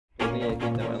ये कि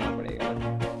चलाना पड़ेगा।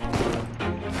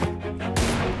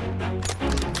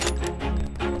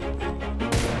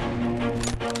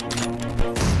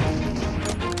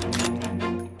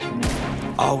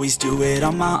 Always do it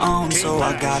on my own, so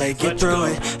I gotta get through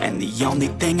it. And the only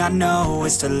thing I know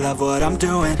is to love what I'm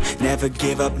doing. Never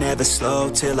give up, never slow,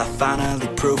 till I finally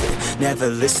prove it. Never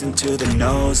listen to the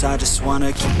no's, I just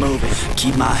wanna keep moving.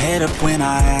 Keep my head up when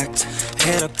I act,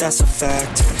 head up, that's a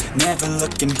fact. Never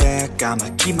looking back, I'ma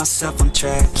keep myself on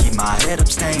track. Keep my head up,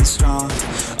 staying strong,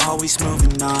 always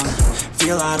moving on.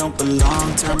 Feel I don't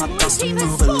belong, turn my thoughts to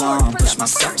move along. Push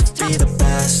myself to be the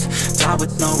best, die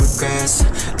with no regrets.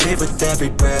 Live with every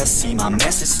breath, see my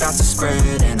message start to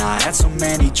spread. And I had so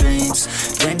many dreams,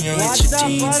 then you hit your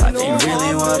teens. Life ain't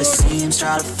really what it seems,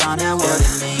 try to find out what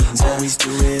it means. Always do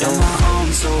it on my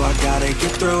own, so I gotta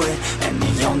get through it. And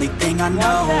the only thing I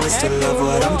know is to love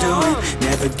what I'm doing.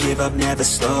 Never give up, never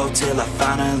slow, till I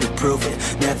finally prove it.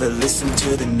 Never listen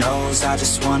to the no's, I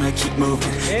just wanna keep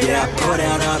moving. Yeah, I put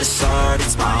out all this art,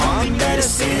 it's my only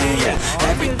medicine. Yeah,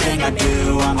 everything I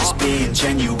do, I'm just being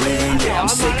genuine. Yeah, I'm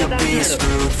sick of being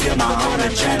screwed, feel my own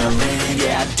adrenaline.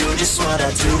 Yeah, I do just what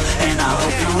I do, and I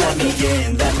hope you let me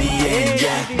in,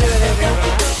 yeah.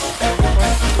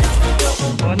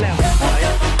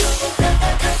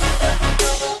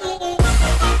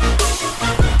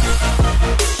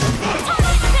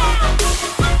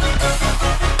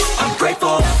 I'm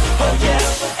grateful, oh yeah,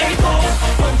 able,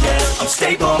 oh yeah, I'm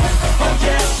stable, oh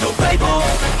yeah, no label,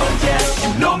 oh yeah,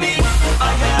 you know me,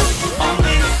 I have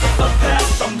only a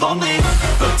path, I'm lonely,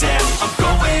 but damn, I'm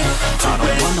going to win. I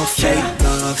don't want no fake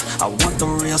love, I want the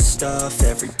real stuff.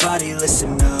 Everybody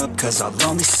listen up, cause I'll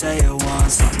only say it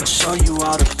once. I'ma show you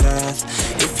all the path,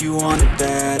 if you want it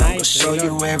bad. I'ma show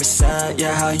you where it's at,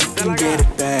 yeah, how you can get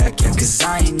it back. Yeah, cause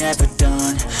I ain't never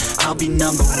done, I'll be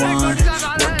number one.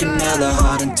 Working hella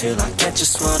hard until I get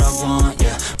just what I want,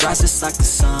 yeah. Rises like the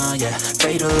sun, yeah,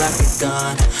 fatal like a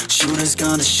gun. Shooter's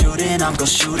gonna shoot and I'm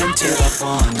gonna shoot until I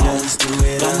want, yeah. Always do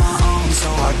it on my own, so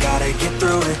I gotta get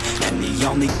through it. And the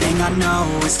only thing I know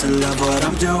is to love what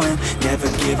I'm doing. Never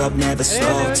give up, never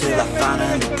slow, till I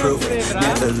finally prove it.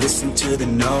 Never listen to the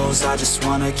no's, I just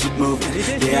wanna keep moving.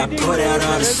 Yeah, I put out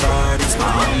all this art, it's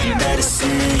my only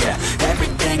medicine. Yeah,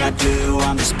 everything I do,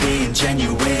 I'm just being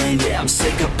genuine. Yeah, I'm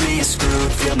sick of being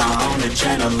screwed, feel my own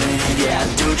adrenaline. Yeah, I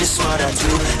do just what I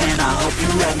do, and I hope you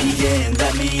let me in,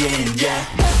 yeah.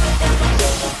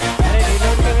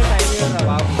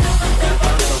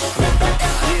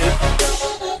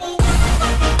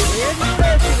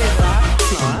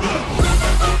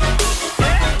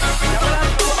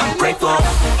 I'm grateful,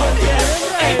 oh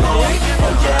yeah, able,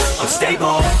 oh yeah, I'm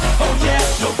stable, oh yeah,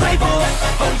 no label,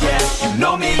 oh yeah, you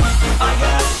know me, I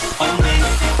have only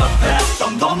a path,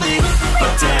 I'm lonely,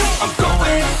 but damn, I'm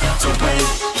going to win,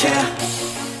 yeah.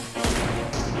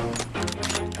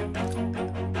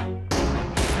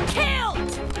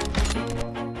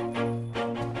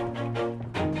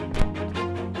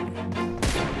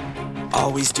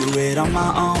 Always do it on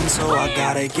my own, so I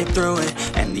gotta get through it.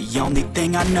 And the only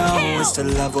thing I know is to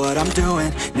love what I'm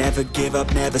doing. Never give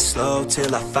up, never slow,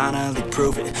 till I finally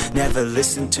prove it. Never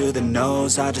listen to the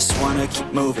no's, I just wanna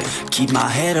keep moving. Keep my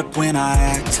head up when I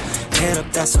act, head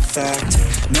up, that's a fact.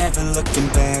 Never looking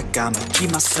back, I'ma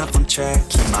keep myself on track.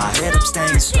 Keep my head up,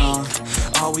 staying strong,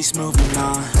 always moving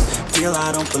on. Feel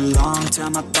I don't belong, tell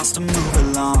my thoughts to move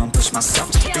along. Push myself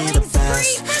to be the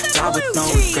best, die with no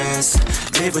regrets.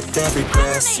 Live with every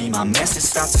breath, see my message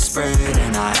start to spread.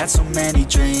 And I had so many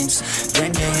dreams,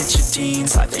 then you hit your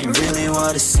teens. Life ain't really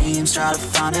what it seems, try to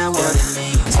find out what it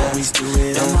means. Always do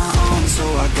it on my own, so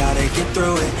I gotta get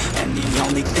through it. And the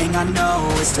only thing I know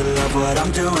is to love what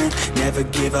I'm doing. Never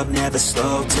give up, never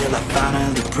slow, till I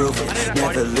finally prove it.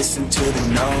 Never listen to the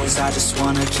no's, I just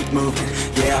wanna keep moving.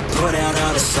 Yeah, I put out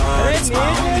all this art, it's my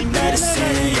only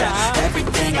medicine. Yeah,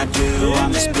 everything I do,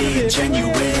 I'm just being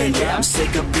genuine. Yeah, I'm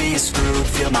sick of being screwed,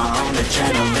 feel my own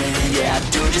adrenaline. Yeah, I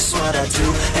do just what I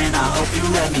do, and I hope you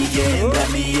let me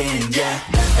in, yeah.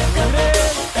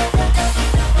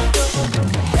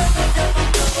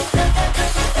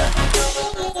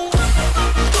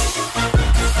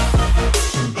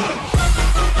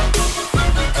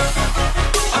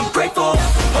 I'm grateful,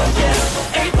 oh yeah,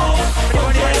 able, oh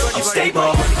yeah, I'm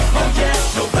stable, oh yeah,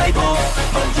 no label,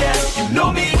 oh yeah, you know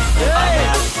me, I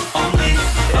have only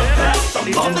a path, I'm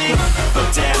lonely, but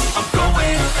damn, I'm going to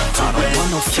win. I don't want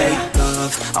no fake love,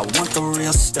 love, I want the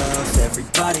real stuff.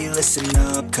 Everybody listen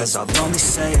up, cause I'll only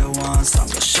say it once. I'm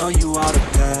gonna show you all the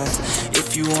path.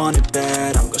 If you want it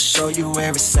bad, I'm gonna show you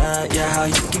where it's at. Yeah, how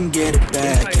you can get it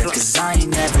back. Yeah, cause I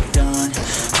ain't never done,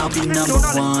 I'll be number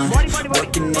one.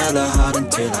 Working hella hard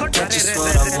until I get just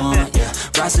what I want. Yeah,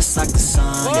 rises like the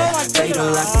sun, yeah, fatal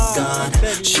like a gun.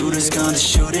 Shooters gonna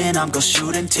shoot and I'm gonna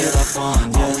shoot until I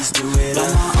won. Yeah, always do it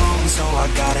on my own, so I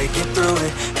gotta get through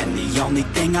it. And the only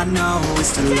thing I know is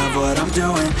to love what I'm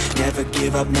doing. Never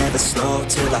give up, never slow,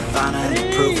 till I finally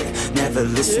prove it. Never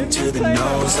listen to the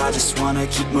no's, I just wanna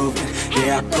keep moving.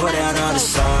 Yeah, I put out all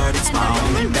this art, it's my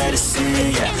only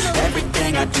medicine. Yeah,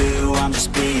 everything I do, I'm just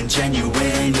being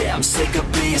genuine. Yeah, I'm sick of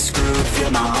being screwed,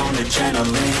 feel my own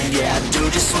adrenaline. Yeah, I do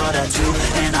just what I do,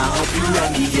 and I hope you let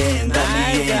me in, let me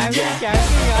in, yeah.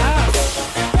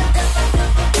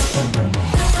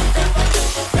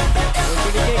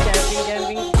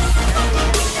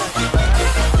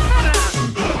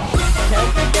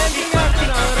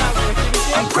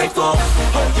 I'm grateful,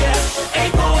 oh yeah,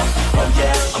 able, oh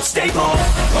yeah, I'm stable,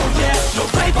 oh yeah, no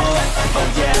label, oh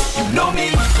yeah, you know me,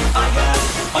 I have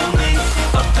only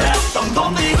a path, I'm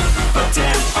lonely, but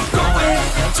damn, I'm going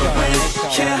to win,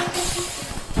 yeah.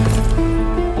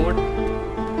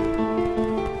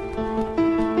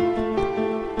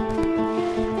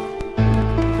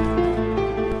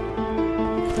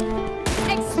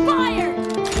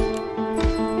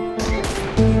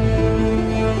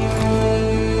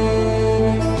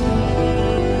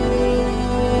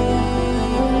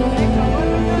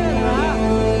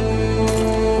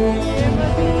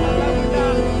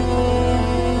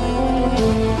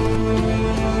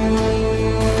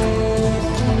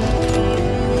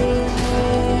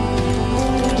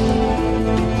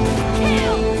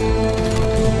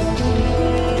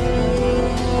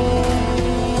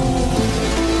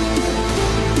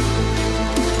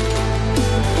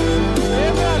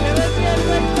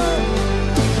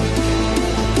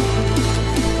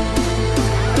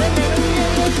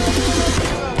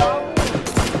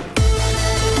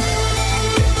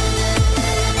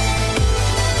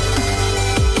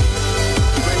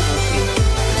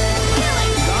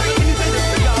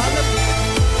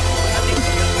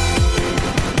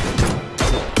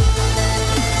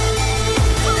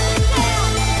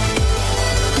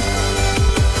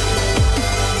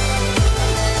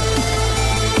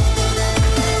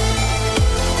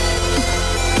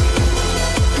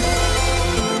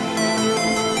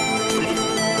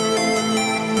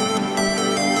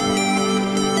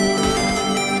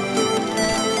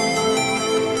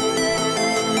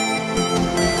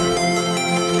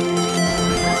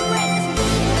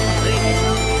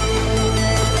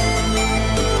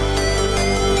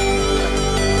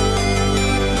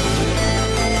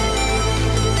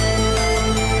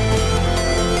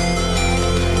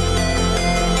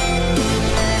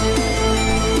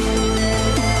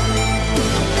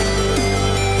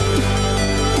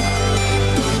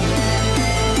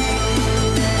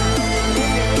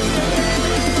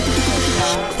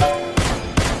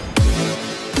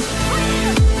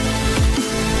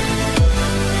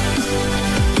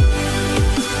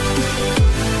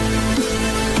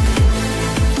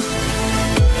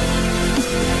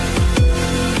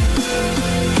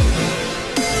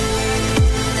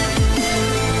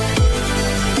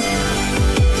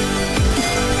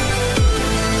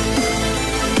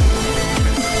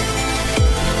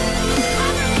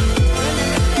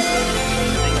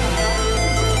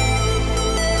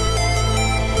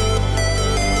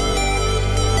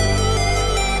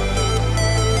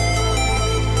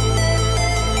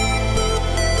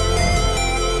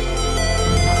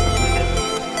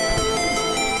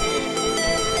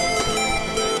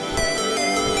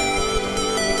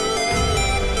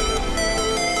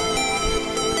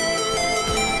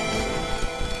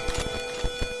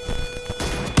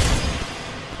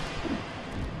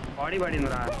 body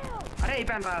రా అరే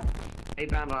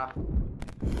అయిపోయాను రా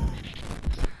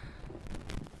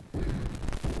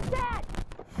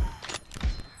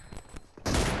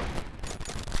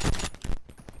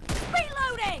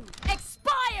Reloading!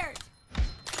 Expired!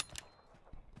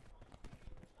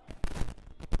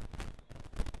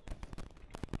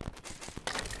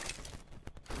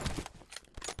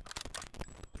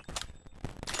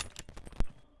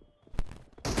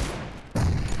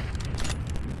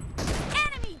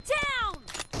 Enemy down!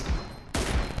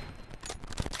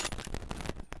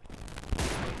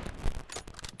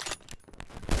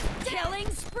 Killing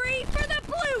spree for the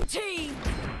blue team!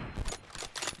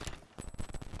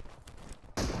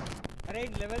 అరే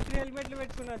level 3 హెల్మెట్లు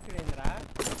పెట్టుకున్నారు చూడేంద్రా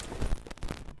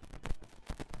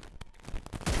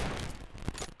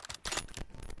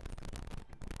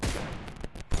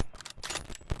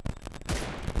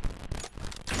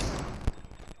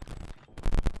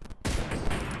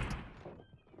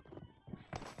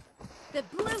The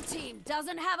blue team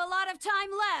doesn't have a lot of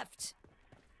time left.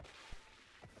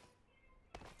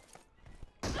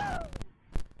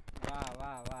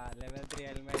 वाह level 3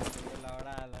 helmet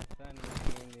लौड़ा लसन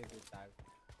team दे देता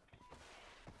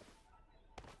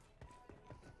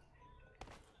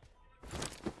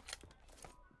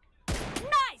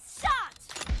Nice shot.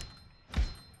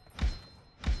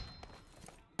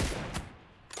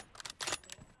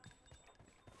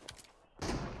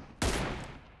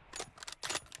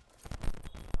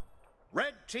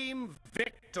 Red team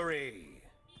victory.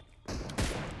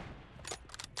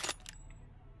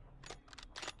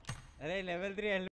 अरे level 3